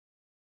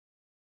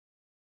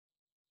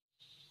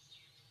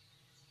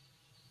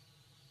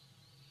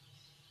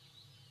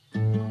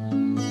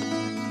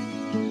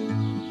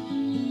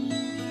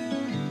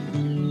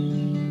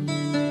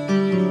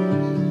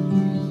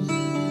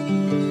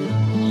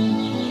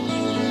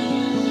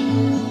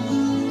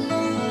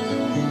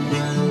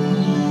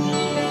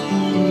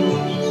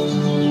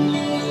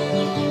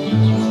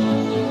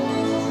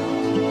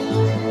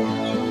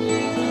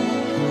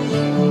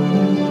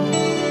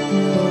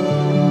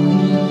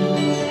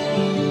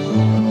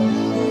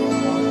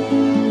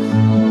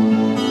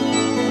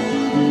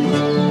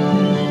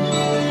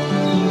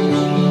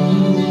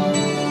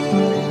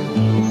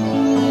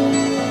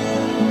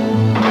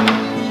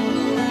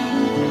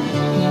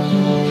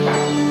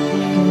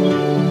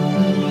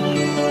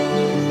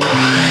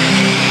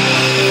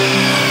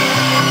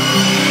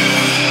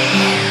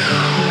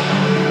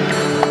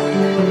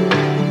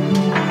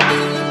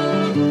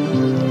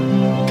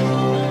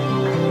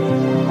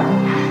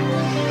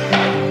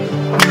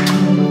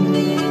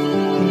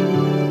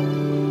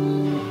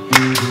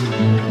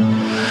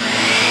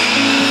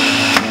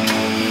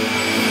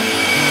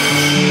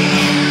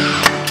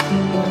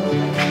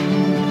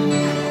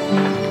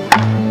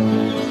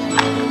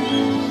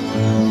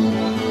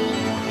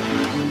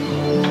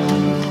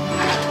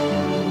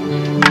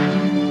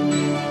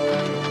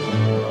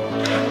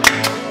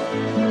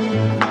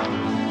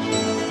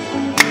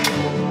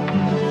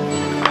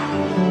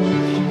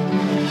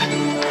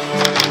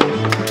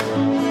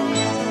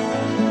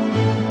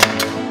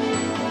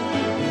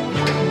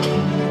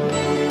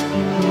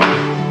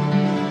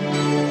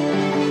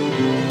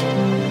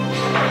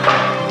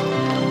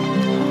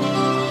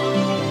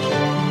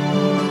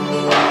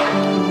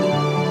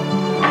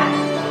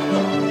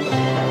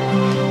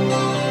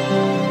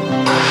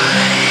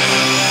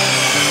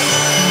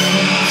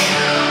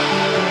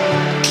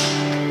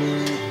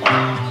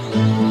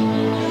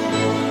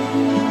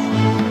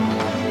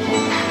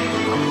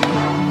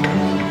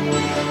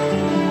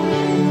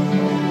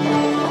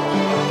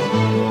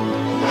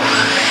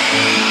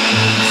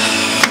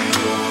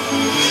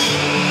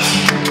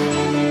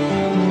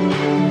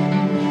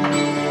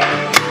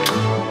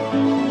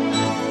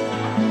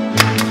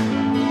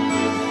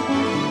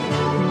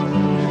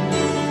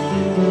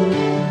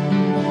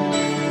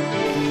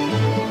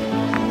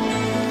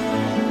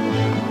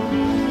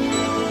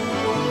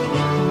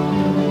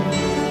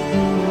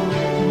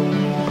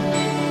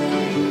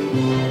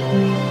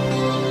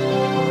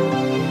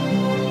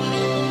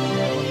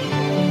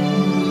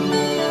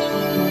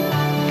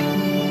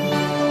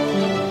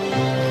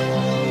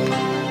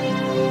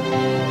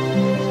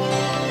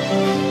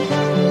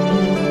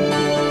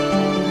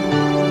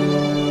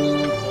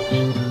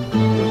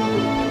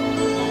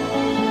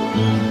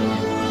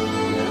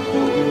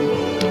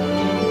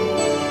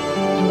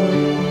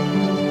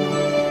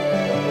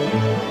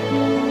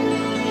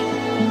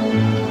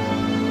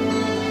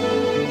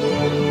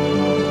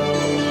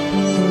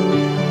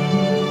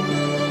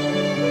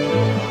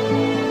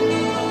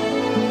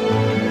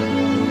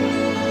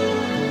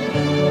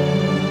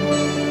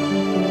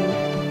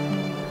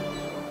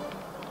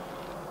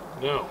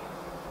Now,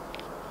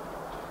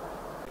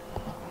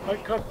 I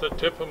cut the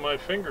tip of my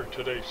finger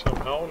today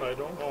somehow, and I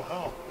don't know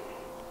how.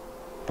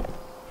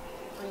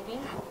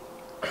 Bleeding?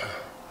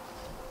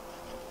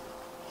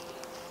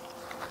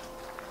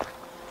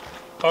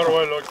 How do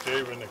I look,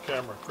 Dave, in the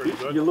camera? Pretty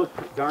good? You look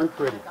darn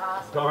pretty.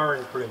 Awesome.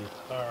 Darn pretty.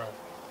 All right.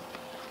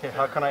 Okay,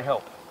 how can I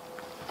help?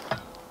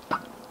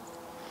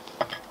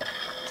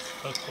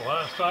 That's the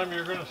last time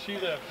you're going to see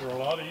that for a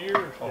lot of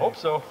years. I hope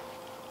so.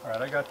 All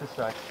right, I got this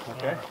side.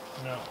 Okay.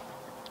 Right, now.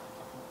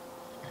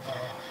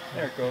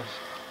 There it goes.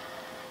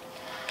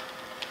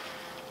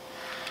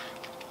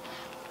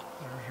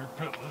 There's your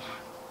pitless.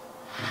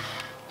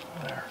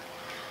 There.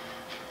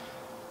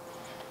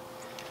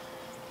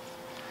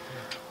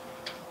 Here.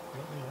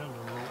 Let me have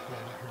the rope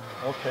over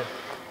here. Okay.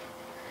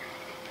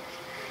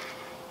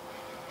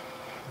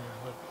 Here,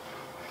 let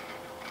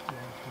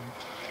Dave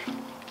do-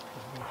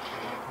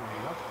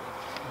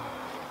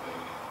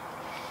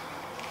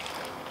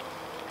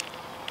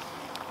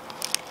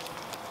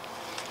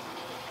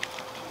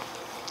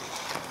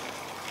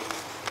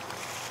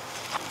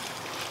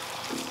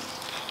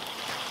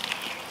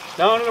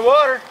 Down in the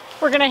water.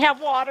 We're gonna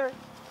have water.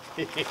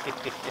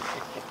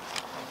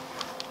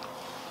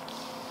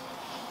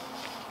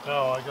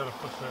 Now I got to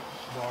put that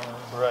bar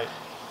in. Right.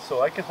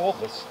 So I can hold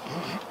this.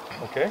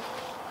 Okay.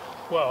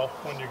 Well,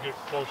 when you get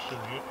close to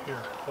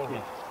here, hold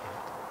it.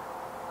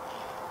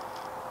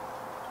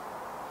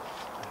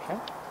 Okay.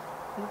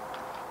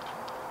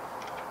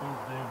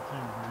 Those damn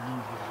things are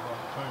usually a lot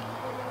of time.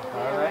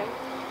 All right.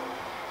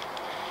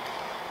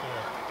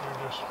 There, you're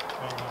just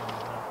hanging on to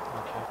that.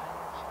 Okay.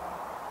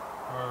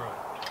 All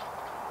right.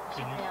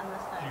 Can you, On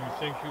this side, do you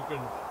right? think you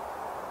can?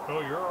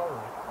 No, you're all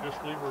right. Just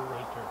leave her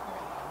right there.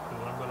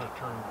 Because I'm going to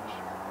turn this.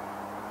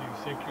 Do you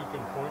think you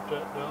can point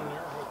that down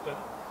there with that?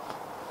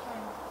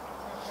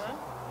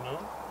 No?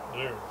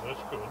 There, that's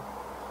good.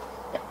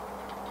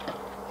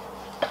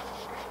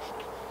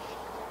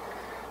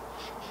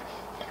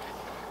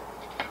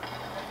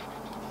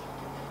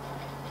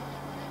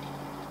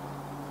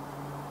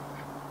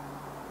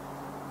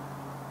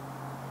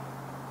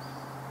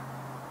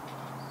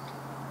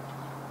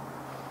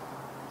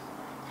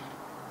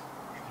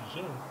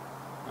 She's in.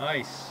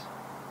 Nice.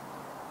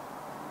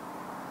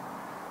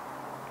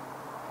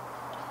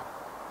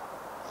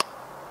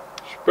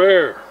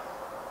 Spare.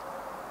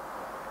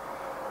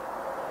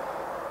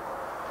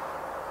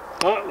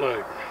 Hot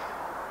leg.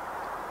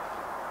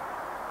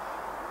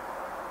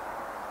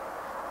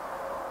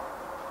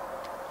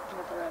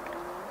 With the red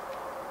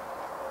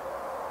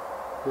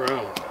one.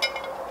 Round.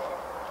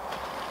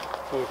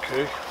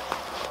 Okay.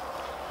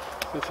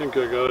 I think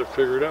I got it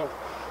figured out.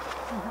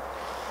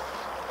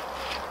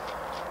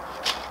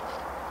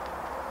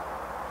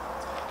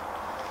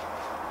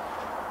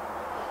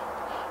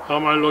 How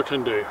am I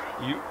looking, Dave?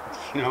 You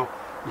know,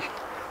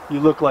 you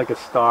look like a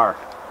star.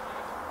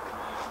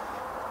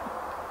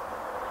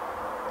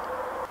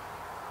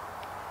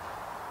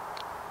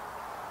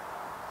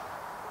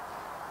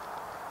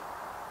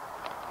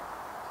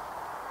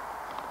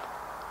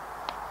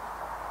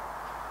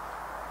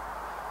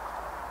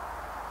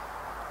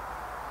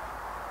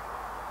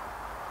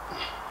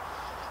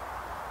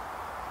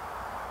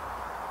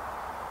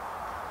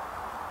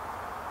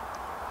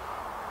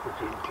 We're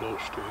getting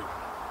close, Dave.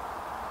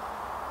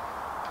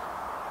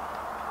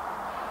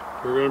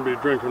 We're going to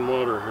be drinking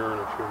water here in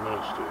a few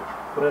minutes, Dave.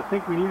 But I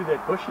think we needed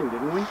that bushing,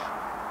 didn't we?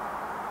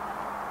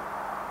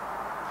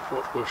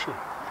 What bushing?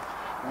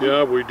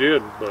 Yeah, we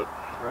did, but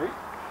Right?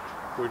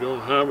 we don't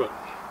have it.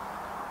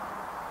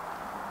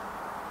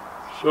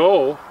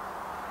 So,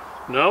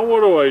 now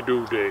what do I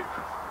do, Dave?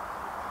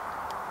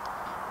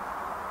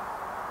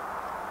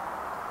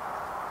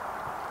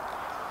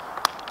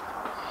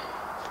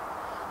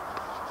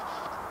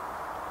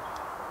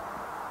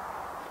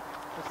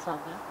 I saw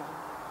that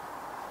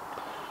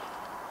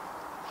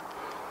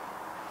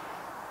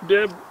one.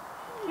 Deb,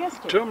 Yes,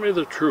 dear. tell me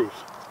the truth.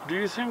 Do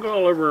you think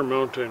I'll ever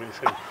amount to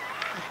anything?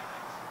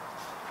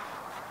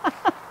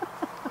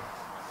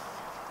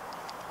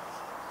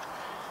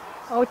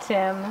 Oh,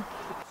 Tim.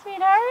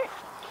 Sweetheart.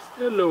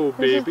 Hello,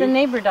 This is the baby.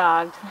 neighbor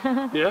dog.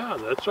 Yeah,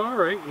 that's all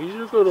right. He's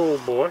a good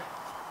old boy.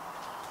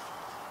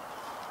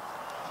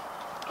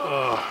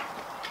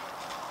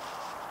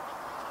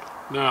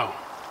 Now,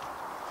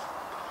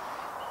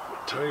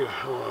 I'll tell you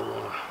how I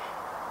want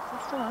to,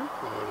 Is it still on?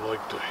 how I'd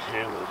like to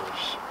handle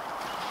this.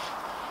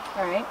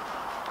 All right.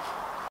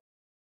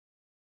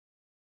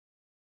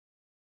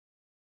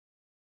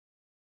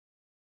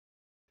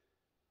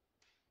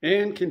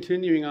 And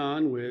continuing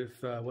on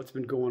with what's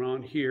been going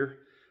on here.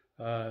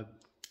 I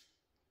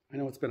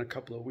know it's been a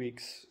couple of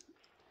weeks.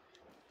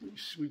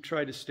 We've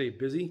tried to stay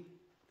busy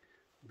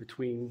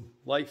between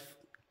life,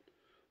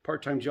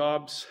 part-time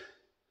jobs,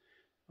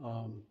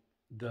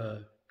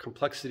 the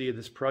complexity of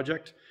this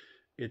project.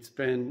 It's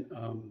been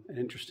an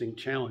interesting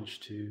challenge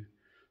to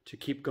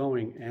keep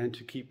going and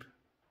to keep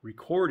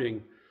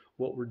recording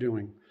what we're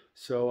doing.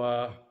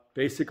 So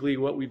basically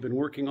what we've been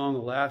working on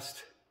the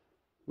last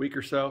week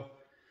or so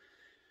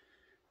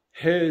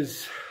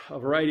is a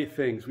variety of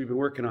things. We've been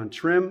working on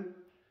trim,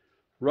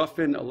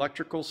 rough-in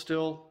electrical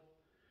still.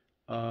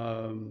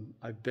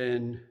 I've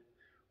been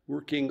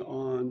working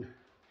on,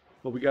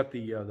 well, we got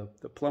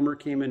the plumber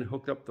came in and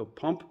hooked up the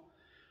pump,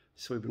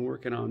 so we've been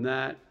working on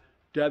that.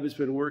 Deb has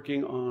been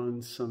working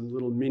on some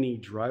little mini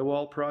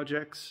drywall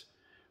projects,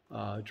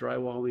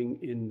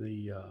 drywalling in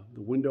the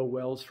window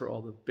wells for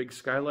all the big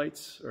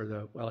skylights, or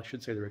the, well, I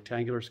should say the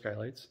rectangular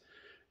skylights.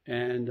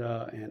 And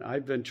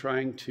I've been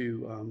trying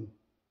to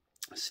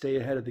stay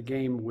ahead of the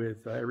game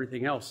with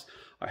everything else.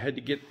 I had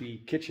to get the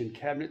kitchen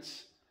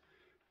cabinets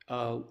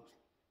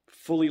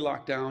fully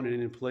locked down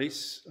and in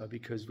place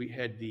because we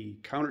had the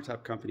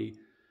countertop company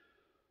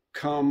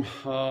come,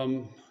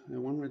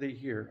 when were they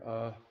here?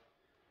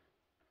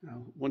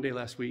 One day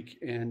last week,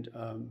 and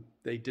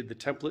they did the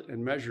template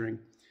and measuring,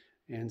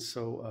 and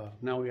so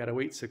now we got to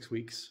wait 6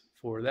 weeks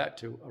for that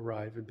to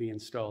arrive and be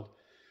installed.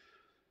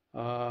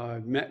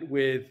 Met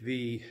with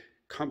the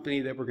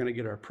company that we're going to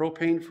get our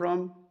propane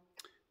from.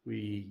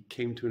 We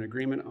came to an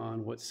agreement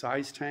on what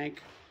size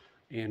tank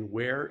and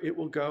where it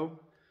will go.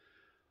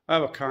 I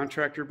have a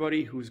contractor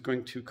buddy who's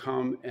going to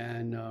come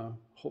and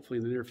hopefully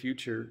in the near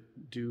future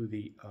do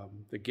the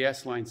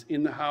gas lines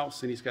in the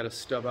house, and he's got to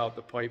stub out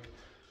the pipe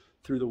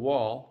through the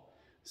wall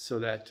so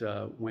that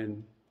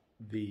when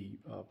the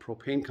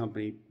propane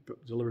company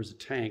delivers a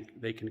tank,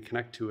 they can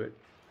connect to it,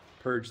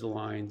 purge the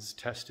lines,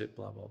 test it,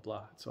 blah, blah,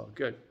 blah. It's all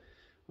good.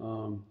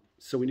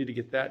 So we need to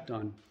get that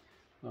done.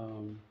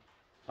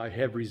 I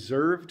have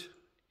reserved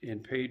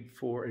and paid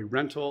for a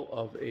rental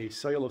of a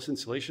cellulose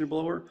insulation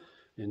blower.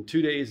 In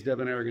 2 days, Deb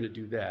and I are going to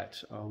do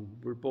that.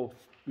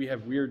 We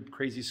have weird,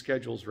 crazy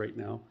schedules right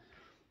now.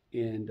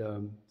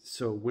 And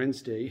so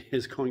Wednesday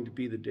is going to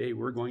be the day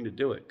we're going to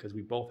do it because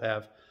we both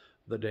have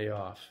the day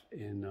off,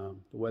 and the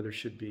weather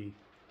should be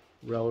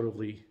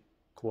relatively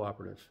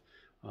cooperative.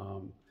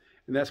 And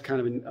that's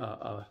kind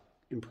of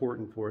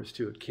important for us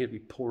too. It can't be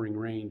pouring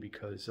rain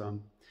because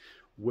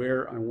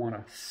where I want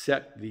to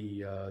set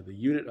the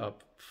unit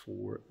up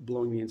for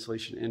blowing the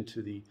insulation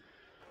into the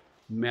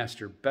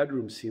master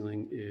bedroom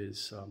ceiling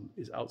is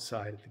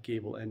outside at the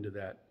gable end of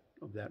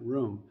that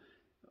room.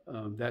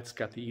 That's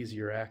got the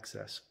easier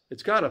access.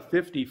 It's got a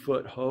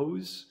 50-foot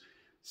hose,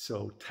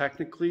 so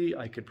technically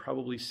I could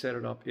probably set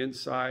it up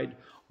inside,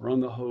 run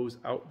the hose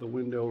out the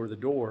window or the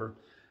door,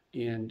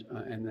 and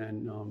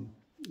then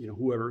you know,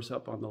 whoever's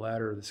up on the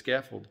ladder or the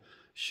scaffold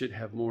should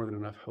have more than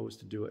enough hose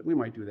to do it. We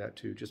might do that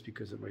too, just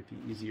because it might be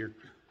easier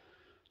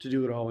to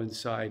do it all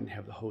inside and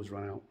have the hose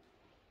run out.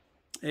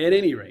 At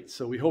any rate,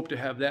 so we hope to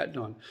have that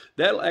done.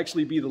 That'll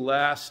actually be the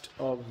last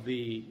of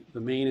the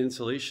main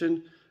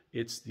insulation.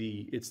 It's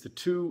the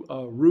two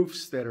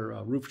roofs that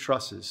are roof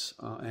trusses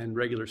and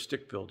regular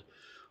stick build.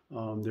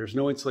 There's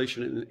no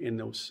insulation in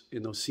those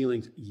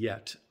ceilings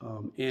yet,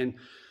 and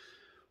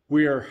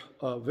we are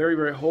very,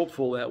 very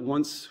hopeful that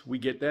once we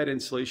get that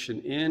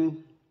insulation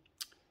in,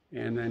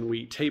 and then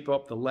we tape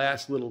up the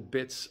last little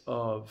bits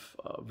of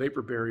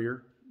vapor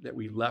barrier that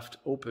we left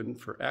open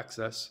for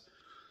access,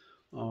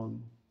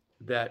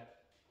 that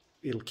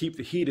it'll keep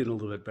the heat in a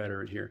little bit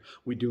better in here.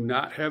 We do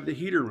not have the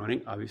heater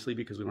running, obviously,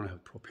 because we don't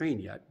have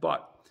propane yet,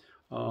 but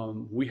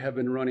we have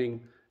been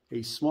running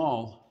a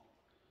small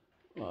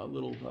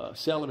little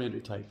salamander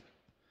type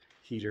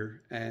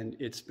heater, and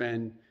it's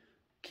been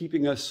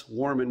keeping us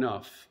warm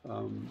enough.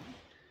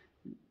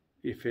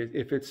 If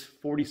it's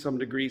 40-some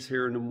degrees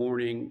here in the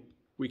morning,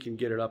 we can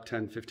get it up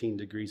 10, 15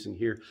 degrees in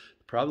here.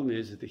 The problem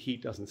is that the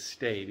heat doesn't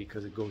stay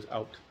because it goes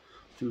out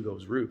through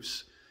those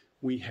roofs.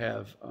 We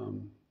have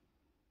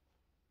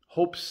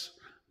hopes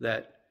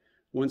that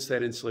once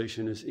that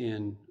insulation is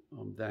in,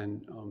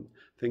 then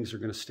things are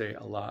going to stay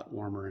a lot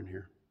warmer in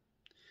here.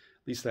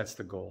 At least that's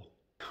the goal.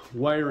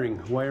 Wiring.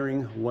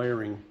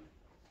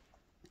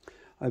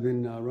 I've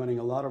been running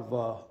a lot of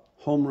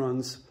home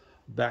runs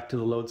back to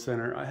the load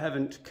center. I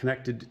haven't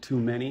connected too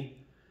many.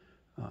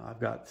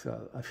 I've got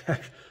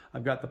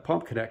the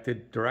pump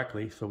connected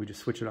directly, so we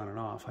just switch it on and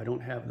off. I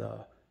don't have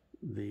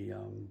the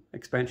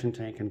expansion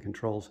tank and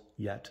controls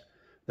yet.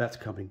 That's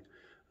coming.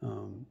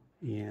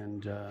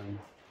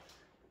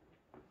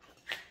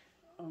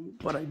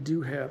 But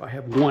I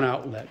have one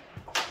outlet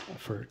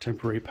for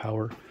temporary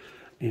power,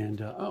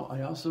 and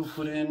I also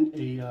put in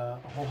a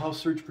whole house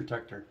surge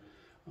protector,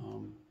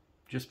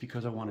 just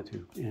because I wanted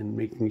to, and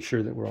making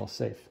sure that we're all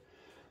safe.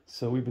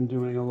 So we've been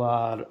doing a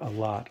lot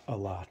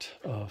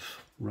of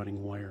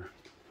running wire.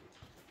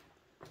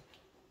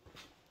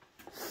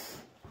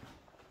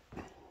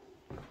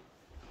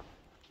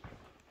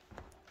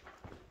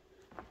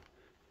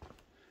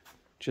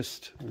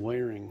 Just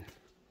wiring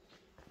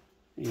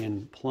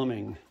and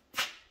plumbing.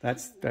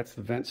 That's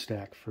the vent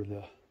stack for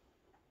the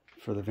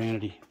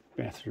vanity,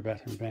 bathroom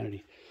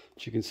vanity.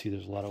 But you can see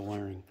there's a lot of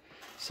wiring.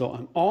 So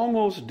I'm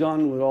almost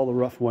done with all the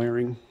rough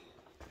wiring.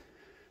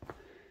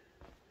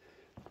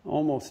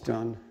 Almost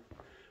done.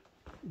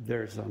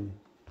 There's a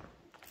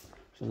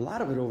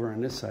lot of it over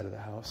on this side of the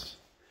house.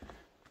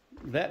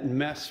 That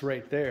mess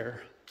right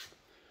there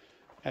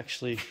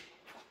actually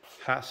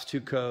has to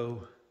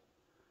go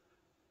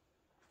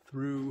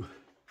through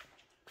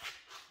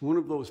one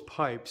of those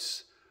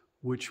pipes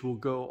which will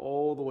go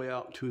all the way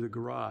out to the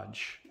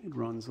garage. It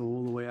runs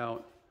all the way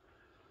out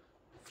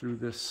through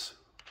this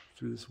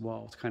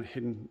wall. It's kind of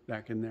hidden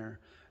back in there,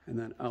 and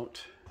then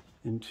out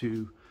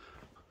into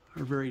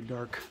our very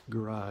dark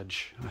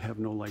garage. I have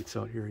no lights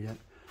out here yet.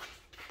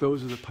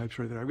 Those are the pipes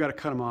right there. I've got to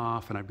cut them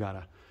off, and I've got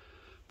to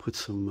put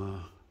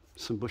some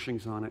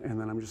bushings on it, and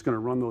then I'm just going to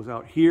run those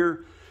out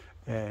here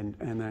and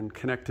then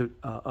connect it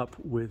up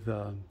with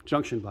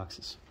junction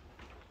boxes.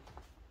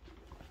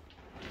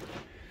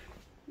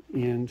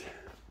 And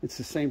it's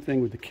the same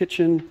thing with the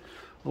kitchen.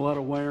 A lot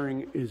of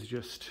wiring is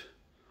just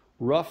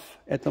rough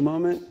at the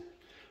moment,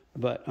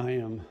 but I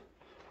am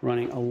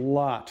running a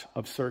lot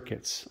of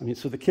circuits. I mean,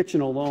 so the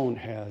kitchen alone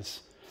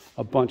has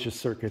a bunch of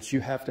circuits. You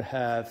have to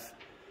have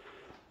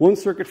one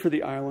circuit for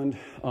the island,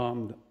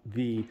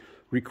 the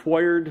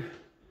required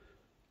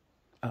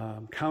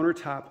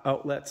countertop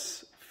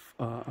outlets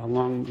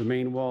along the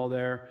main wall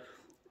there.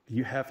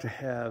 You have to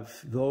have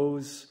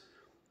those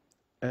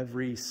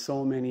every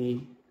so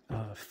many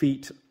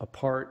feet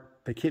apart.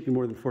 They can't be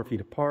more than 4 feet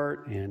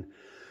apart, and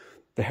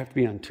they have to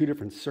be on 2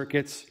 different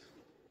circuits.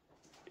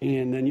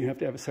 And then you have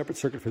to have a separate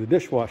circuit for the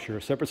dishwasher,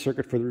 a separate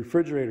circuit for the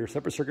refrigerator, a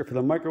separate circuit for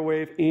the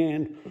microwave,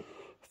 and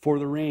for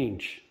the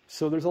range.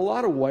 So there's a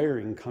lot of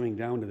wiring coming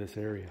down to this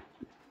area.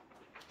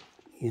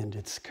 And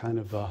it's kind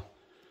of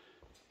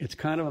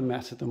a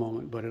mess at the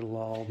moment, but it'll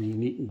all be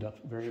neatened up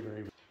very,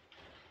 very.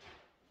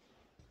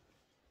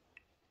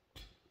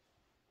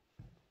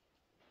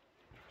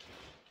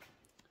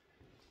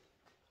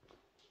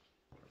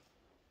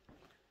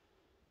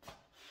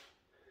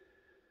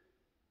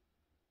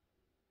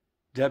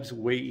 Deb's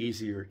way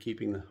easier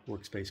keeping the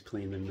workspace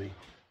clean than me.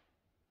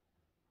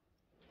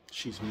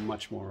 She's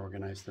much more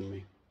organized than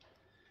me.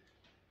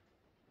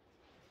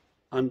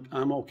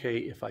 I'm okay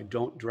if I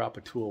don't drop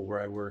a tool where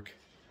I work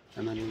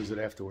and then lose it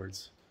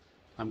afterwards.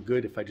 I'm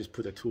good if I just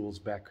put the tools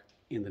back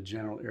in the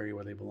general area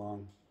where they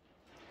belong.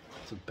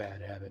 It's a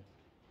bad habit.